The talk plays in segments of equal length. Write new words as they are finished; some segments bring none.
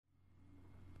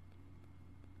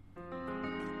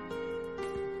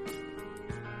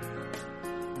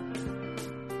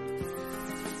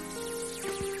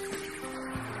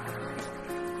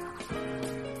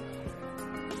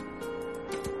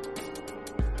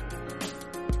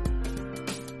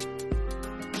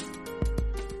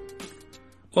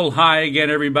Well, hi again,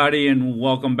 everybody, and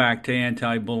welcome back to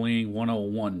Anti Bullying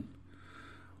 101.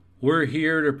 We're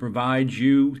here to provide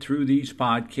you through these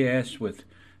podcasts with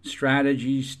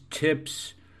strategies,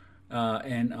 tips,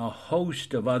 and a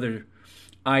host of other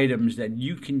items that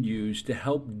you can use to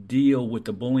help deal with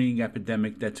the bullying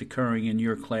epidemic that's occurring in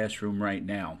your classroom right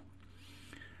now.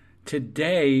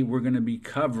 Today, we're going to be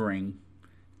covering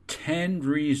 10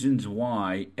 reasons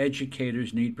why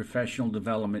educators need professional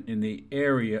development in the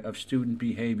area of student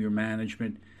behavior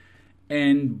management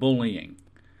and bullying.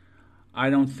 I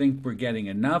don't think we're getting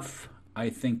enough. I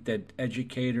think that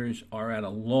educators are at a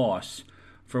loss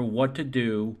for what to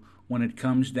do when it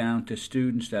comes down to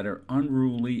students that are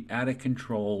unruly, out of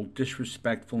control,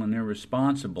 disrespectful, and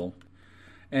irresponsible.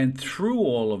 And through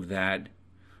all of that,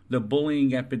 the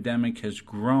bullying epidemic has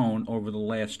grown over the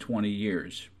last 20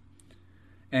 years.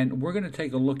 And we're going to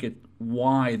take a look at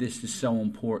why this is so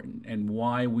important and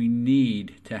why we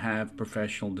need to have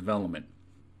professional development.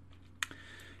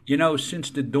 You know, since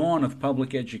the dawn of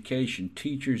public education,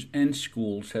 teachers and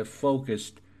schools have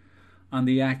focused on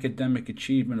the academic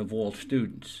achievement of all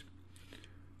students.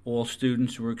 All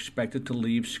students were expected to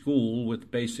leave school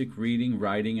with basic reading,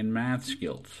 writing, and math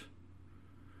skills.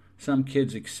 Some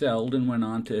kids excelled and went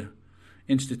on to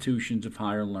institutions of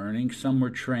higher learning. Some were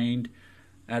trained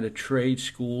at a trade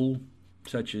school,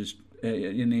 such as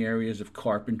in the areas of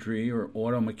carpentry or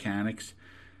auto mechanics,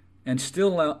 and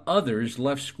still others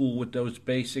left school with those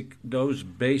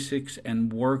basics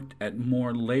and worked at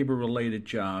more labor-related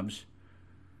jobs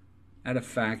at a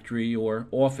factory or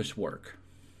office work.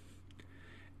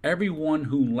 Everyone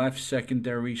who left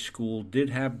secondary school did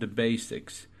have the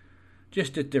basics,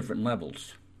 just at different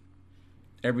levels.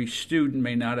 Every student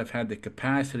may not have had the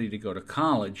capacity to go to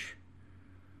college,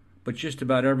 but just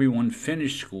about everyone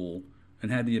finished school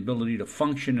and had the ability to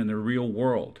function in the real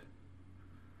world.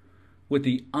 With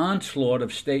the onslaught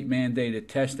of state-mandated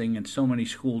testing in so many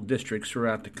school districts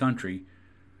throughout the country,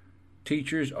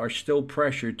 teachers are still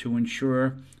pressured to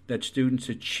ensure that students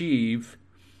achieve,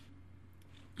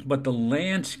 but the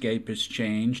landscape has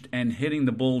changed and hitting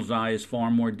the bullseye is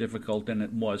far more difficult than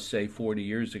it was, say, 40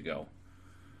 years ago.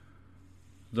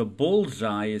 The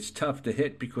bullseye is tough to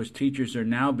hit because teachers are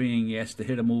now being asked to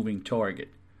hit a moving target.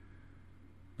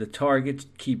 The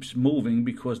target keeps moving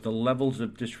because the levels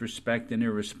of disrespect and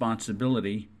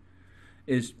irresponsibility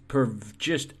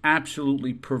just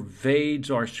absolutely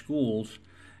pervades our schools,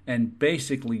 and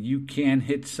basically you can't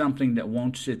hit something that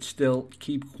won't sit still,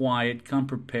 keep quiet, come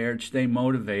prepared, stay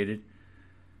motivated,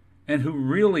 and who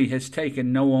really has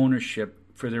taken no ownership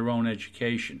for their own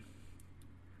education.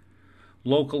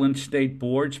 Local and state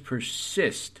boards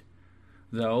persist,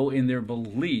 though, in their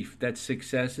belief that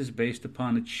success is based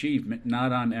upon achievement,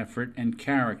 not on effort and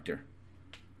character.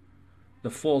 The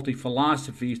faulty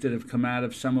philosophies that have come out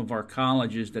of some of our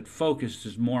colleges that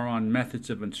focuses more on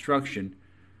methods of instruction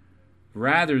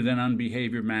rather than on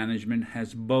behavior management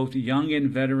has both young and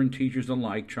veteran teachers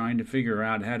alike trying to figure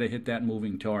out how to hit that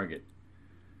moving target.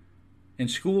 In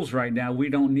schools right now, we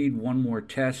don't need one more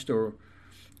test or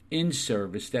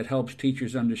in-service that helps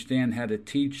teachers understand how to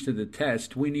teach to the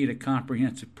test. We need a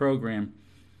comprehensive program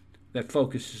that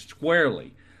focuses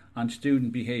squarely on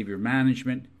student behavior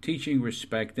management, teaching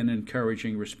respect, and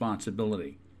encouraging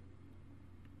responsibility.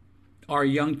 Our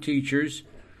young teachers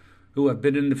who have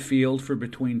been in the field for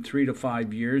between 3 to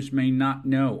 5 years may not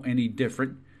know any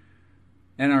different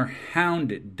and are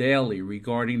hounded daily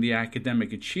regarding the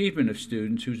academic achievement of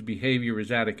students whose behavior is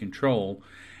out of control,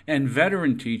 and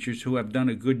veteran teachers who have done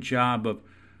a good job of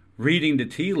reading the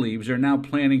tea leaves are now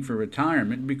planning for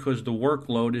retirement because the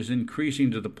workload is increasing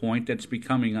to the point that's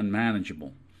becoming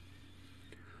unmanageable.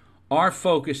 Our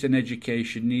focus in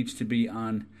education needs to be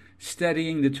on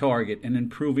steadying the target and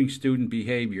improving student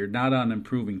behavior, not on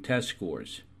improving test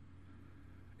scores.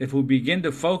 If we begin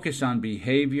to focus on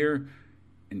behavior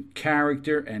and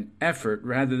character and effort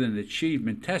rather than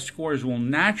achievement, test scores will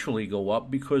naturally go up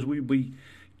because we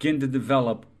begin to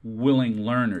develop willing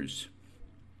learners.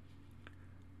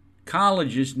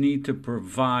 Colleges need to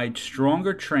provide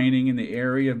stronger training in the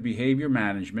area of behavior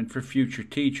management for future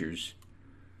teachers,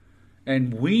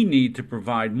 and we need to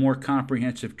provide more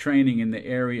comprehensive training in the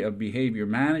area of behavior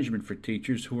management for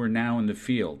teachers who are now in the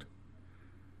field.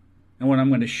 And what I'm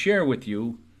going to share with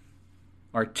you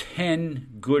are 10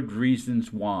 good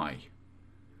reasons why.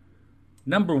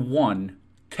 Number one,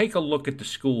 take a look at the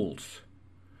schools.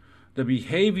 The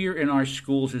behavior in our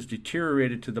schools has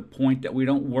deteriorated to the point that we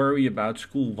don't worry about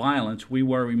school violence, we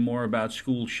worry more about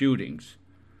school shootings.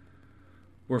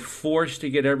 We're forced to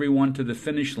get everyone to the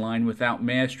finish line without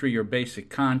mastery or basic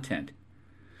content.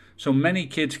 So many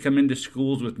kids come into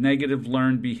schools with negative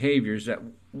learned behaviors that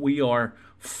we are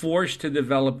forced to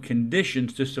develop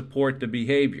conditions to support the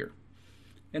behavior.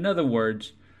 In other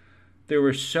words, there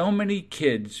are so many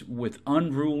kids with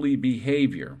unruly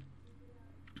behavior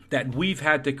that we've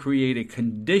had to create a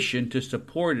condition to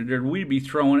support it, or we'd be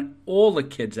throwing all the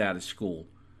kids out of school.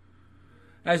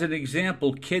 As an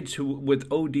example, kids with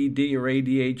ODD or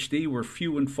ADHD were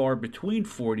few and far between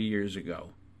 40 years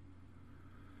ago.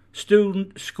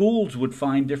 Schools would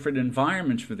find different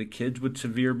environments for the kids with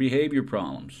severe behavior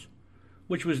problems,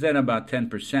 which was then about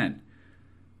 10%,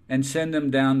 and send them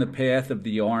down the path of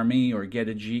the Army or get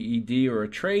a GED or a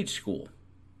trade school.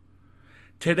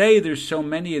 Today, there's so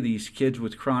many of these kids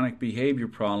with chronic behavior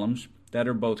problems that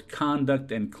are both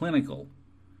conduct and clinical.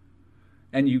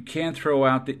 And you can't throw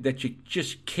out that you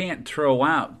just can't throw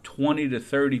out 20 to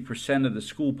 30% of the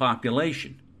school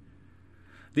population.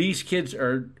 These kids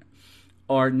are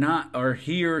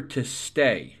here to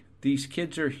stay. These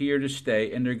kids are here to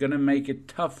stay, and they're going to make it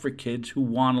tough for kids who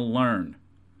want to learn.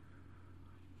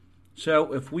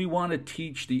 So if we want to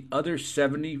teach the other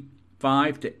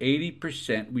 75 to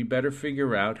 80%, we better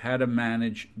figure out how to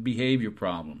manage behavior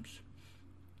problems.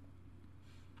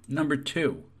 Number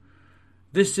 2,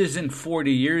 this isn't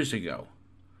 40 years ago.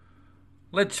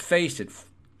 Let's face it,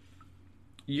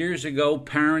 years ago,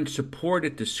 parents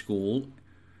supported the school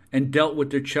and dealt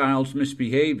with their child's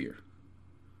misbehavior.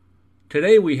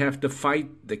 Today, we have to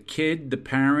fight the kid, the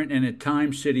parent, and at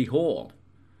times City Hall.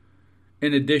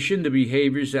 In addition, the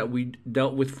behaviors that we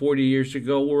dealt with 40 years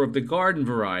ago were of the garden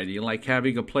variety, like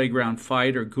having a playground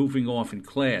fight or goofing off in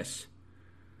class.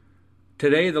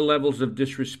 Today, the levels of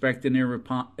disrespect and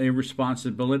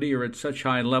irresponsibility are at such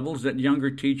high levels that younger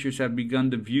teachers have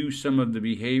begun to view some of the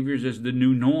behaviors as the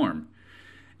new norm.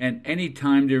 And any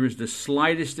time there is the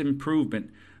slightest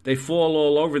improvement, they fall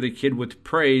all over the kid with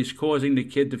praise, causing the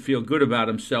kid to feel good about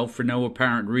himself for no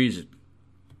apparent reason.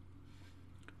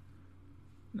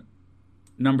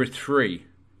 Number 3,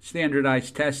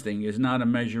 standardized testing is not a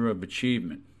measure of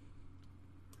achievement.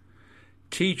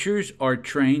 Teachers are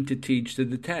trained to teach to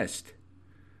the test.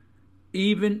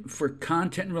 Even for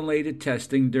content-related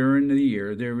testing during the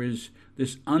year, there is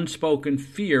this unspoken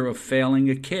fear of failing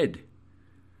a kid.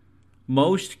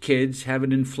 Most kids have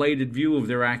an inflated view of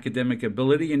their academic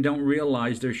ability and don't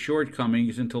realize their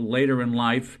shortcomings until later in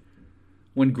life,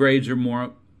 when grades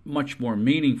are much more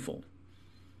meaningful.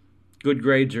 Good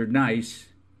grades are nice,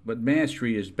 but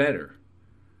mastery is better.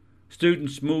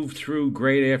 Students move through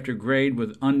grade after grade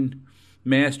with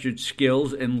unmastered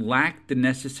skills and lack the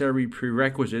necessary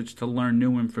prerequisites to learn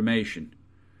new information.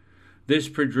 This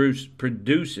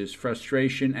produces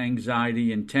frustration,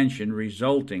 anxiety, and tension,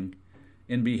 resulting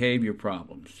in behavior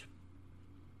problems.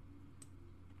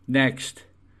 Next,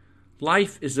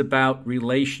 life is about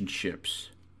relationships.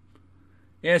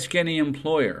 Ask any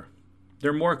employer.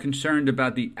 They're more concerned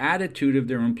about the attitude of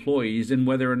their employees than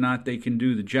whether or not they can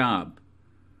do the job.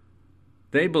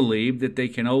 They believe that they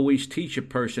can always teach a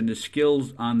person the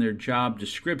skills on their job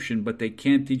description, but they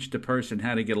can't teach the person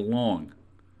how to get along.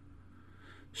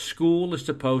 School is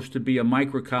supposed to be a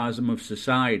microcosm of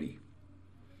society.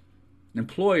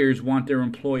 Employers want their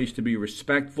employees to be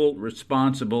respectful,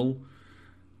 responsible,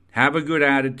 have a good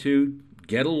attitude,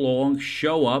 get along,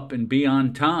 show up, and be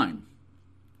on time.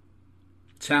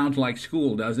 Sounds like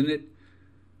school, doesn't it?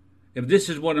 If this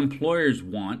is what employers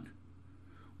want,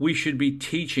 we should be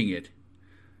teaching it.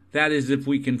 That is, if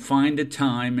we can find a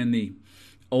time in the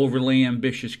overly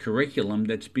ambitious curriculum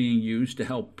that's being used to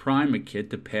help prime a kid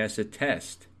to pass a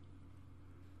test.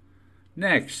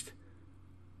 Next,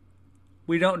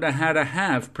 we don't know how to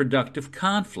have productive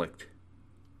conflict.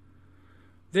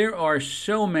 There are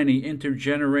so many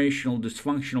intergenerational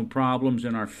dysfunctional problems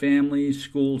in our families,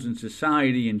 schools, and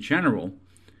society in general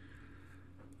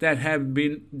that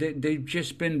they've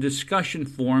just been discussion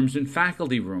forums in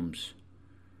faculty rooms.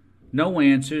 No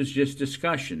answers, just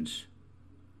discussions.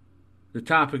 The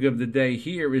topic of the day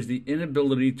here is the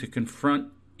inability to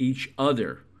confront each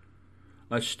other,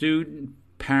 a student,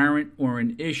 parent, or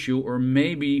an issue, or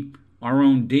maybe our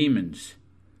own demons.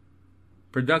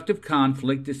 Productive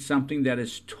conflict is something that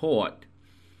is taught.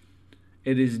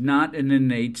 It is not an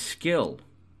innate skill.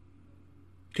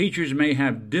 Teachers may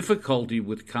have difficulty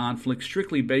with conflict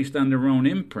strictly based on their own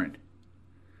imprint.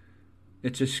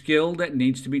 It's a skill that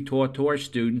needs to be taught to our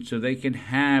students so they can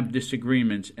have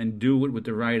disagreements and do it with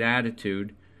the right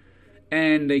attitude,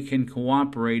 and they can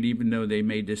cooperate even though they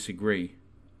may disagree.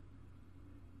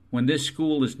 When this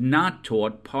school is not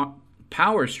taught,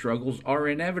 power struggles are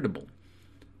inevitable,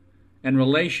 and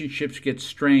relationships get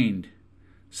strained.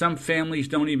 Some families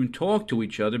don't even talk to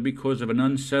each other because of an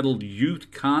unsettled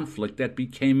youth conflict that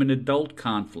became an adult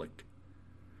conflict.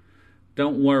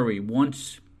 Don't worry,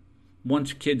 once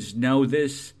Once kids know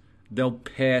this, they'll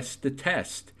pass the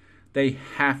test. They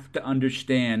have to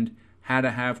understand how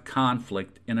to have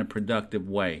conflict in a productive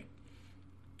way.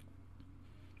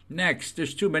 Next,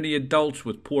 there's too many adults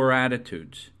with poor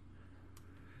attitudes.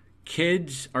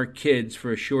 Kids are kids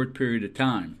for a short period of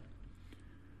time.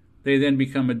 They then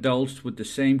become adults with the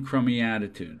same crummy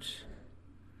attitudes.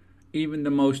 Even the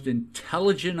most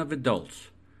intelligent of adults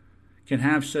can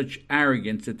have such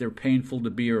arrogance that they're painful to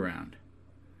be around.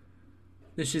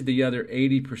 This is the other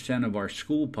 80% of our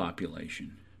school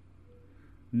population.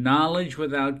 Knowledge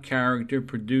without character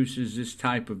produces this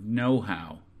type of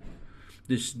know-how,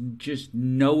 this just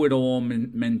know-it-all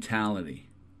mentality.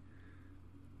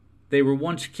 They were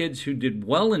once kids who did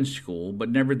well in school but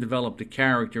never developed a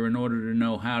character in order to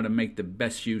know how to make the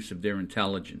best use of their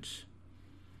intelligence.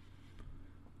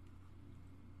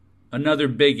 Another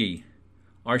biggie,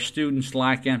 our students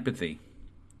lack empathy.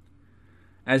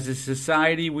 As a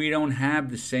society, we don't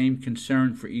have the same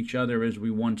concern for each other as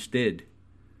we once did.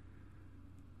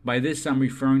 By this, I'm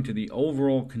referring to the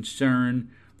overall concern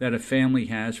that a family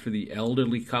has for the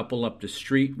elderly couple up the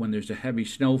street when there's a heavy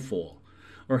snowfall,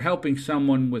 or helping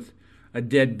someone with a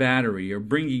dead battery, or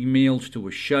bringing meals to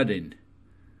a shut-in.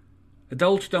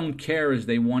 Adults don't care as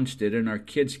they once did, and our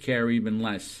kids care even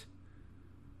less.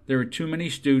 There are too many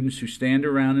students who stand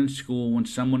around in school when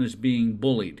someone is being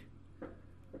bullied.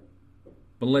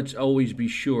 But let's always be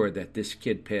sure that this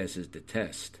kid passes the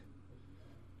test.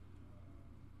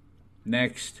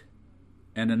 Next,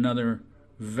 and another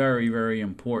very, very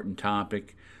important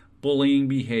topic, bullying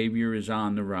behavior is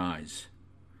on the rise.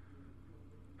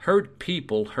 Hurt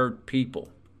people hurt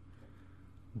people.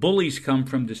 Bullies come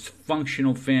from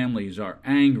dysfunctional families, are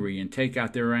angry, and take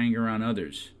out their anger on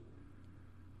others.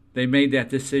 They made that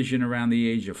decision around the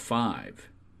age of 5.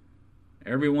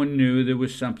 Everyone knew there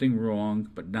was something wrong,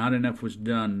 but not enough was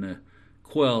done to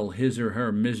quell his or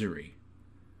her misery.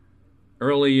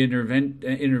 Early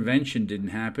intervention didn't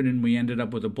happen, and we ended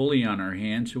up with a bully on our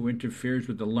hands who interferes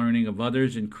with the learning of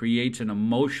others and creates an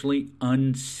emotionally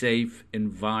unsafe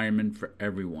environment for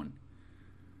everyone.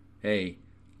 Hey,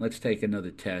 let's take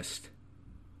another test.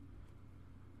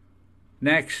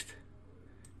 Next,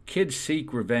 kids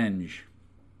seek revenge.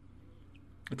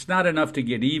 It's not enough to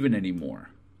get even anymore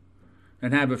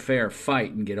and have a fair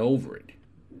fight and get over it.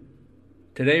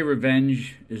 Today,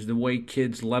 revenge is the way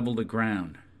kids level the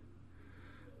ground.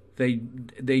 They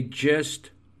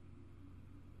just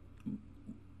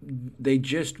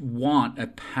want a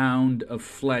pound of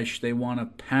flesh. They want a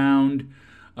pound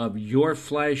of your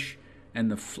flesh and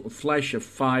the flesh of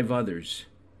 5 others.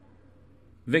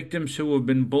 Victims who have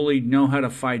been bullied know how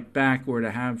to fight back or to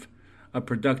have a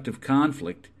productive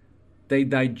conflict. They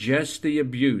digest the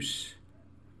abuse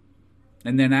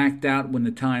and then act out when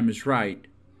the time is right.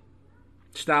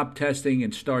 Stop testing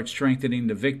and start strengthening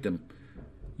the victim.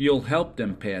 You'll help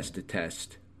them pass the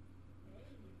test.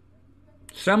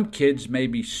 Some kids may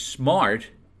be smart,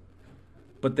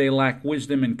 but they lack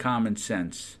wisdom and common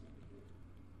sense.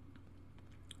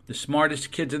 The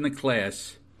smartest kids in the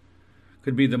class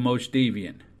could be the most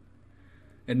deviant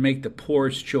and make the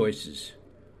poorest choices.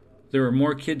 There are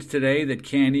more kids today that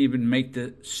can't even make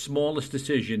the smallest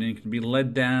decision and can be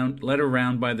led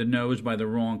around by the nose by the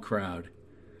wrong crowd.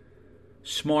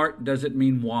 Smart doesn't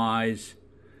mean wise.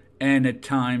 And at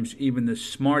times, even the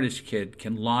smartest kid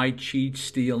can lie, cheat,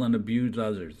 steal, and abuse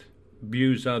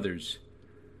others.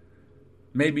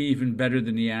 Maybe even better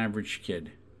than the average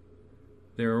kid.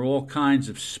 There are all kinds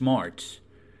of smarts,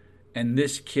 and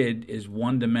this kid is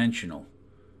one-dimensional.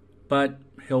 But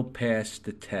he'll pass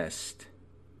the test.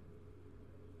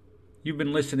 You've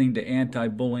been listening to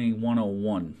Anti-Bullying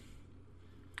 101.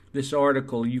 This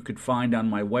article you could find on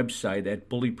my website at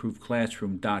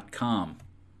bullyproofclassroom.com.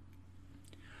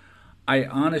 I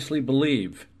honestly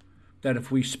believe that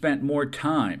if we spent more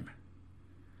time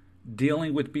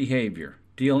dealing with behavior,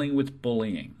 dealing with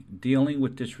bullying, dealing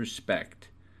with disrespect,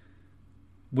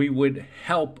 we would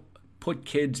help put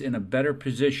kids in a better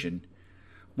position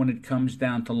when it comes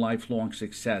down to lifelong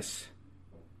success.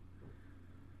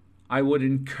 I would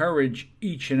encourage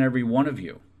each and every one of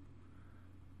you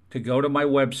to go to my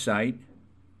website,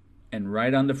 and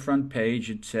right on the front page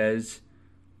it says,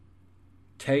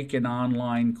 take an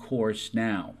online course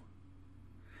now.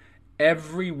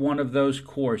 Every one of those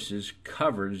courses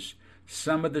covers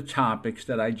some of the topics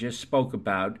that I just spoke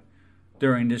about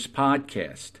during this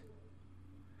podcast.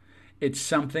 It's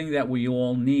something that we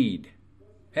all need.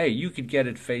 Hey, you could get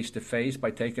it face-to-face by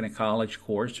taking a college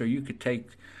course, or you could take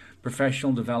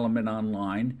professional development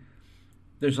online.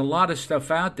 There's a lot of stuff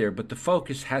out there, but the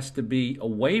focus has to be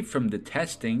away from the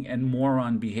testing and more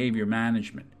on behavior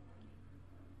management.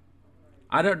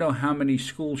 I don't know how many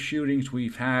school shootings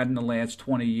we've had in the last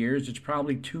 20 years. It's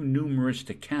probably too numerous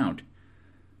to count.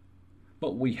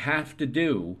 What we have to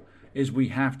do is we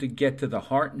have to get to the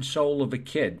heart and soul of a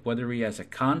kid, whether he has a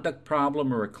conduct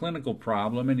problem or a clinical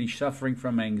problem and he's suffering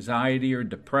from anxiety or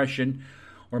depression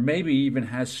or maybe even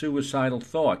has suicidal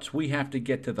thoughts. We have to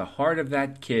get to the heart of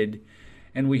that kid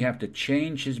and we have to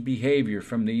change his behavior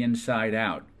from the inside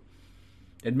out.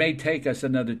 It may take us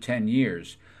another 10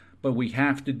 years, but we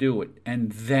have to do it.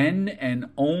 And then and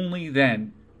only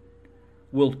then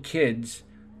will kids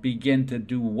begin to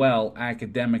do well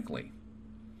academically.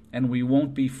 And we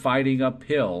won't be fighting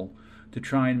uphill to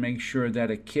try and make sure that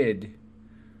a kid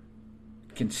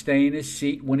can stay in his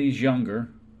seat when he's younger.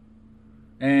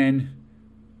 And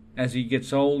as he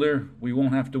gets older, we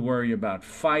won't have to worry about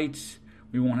fights.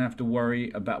 We won't have to worry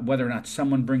about whether or not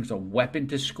someone brings a weapon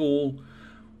to school.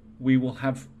 We will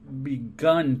have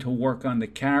begun to work on the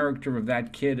character of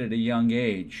that kid at a young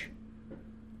age.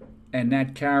 And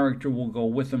that character will go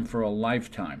with him for a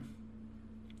lifetime.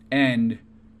 And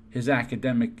his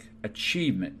academic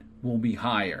achievement will be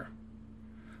higher.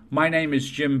 My name is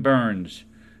Jim Burns.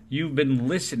 You've been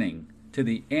listening to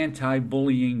the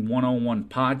Anti-Bullying 101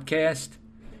 podcast.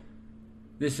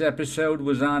 This episode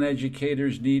was on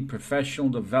educators need professional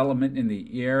development in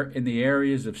the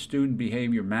areas of student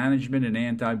behavior management and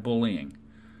anti-bullying.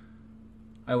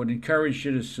 I would encourage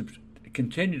you to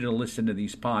continue to listen to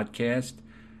these podcasts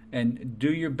and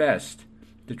do your best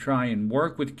to try and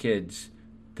work with kids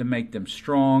to make them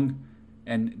strong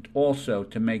and also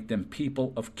to make them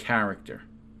people of character.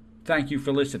 Thank you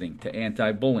for listening to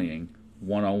Anti-Bullying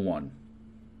 101.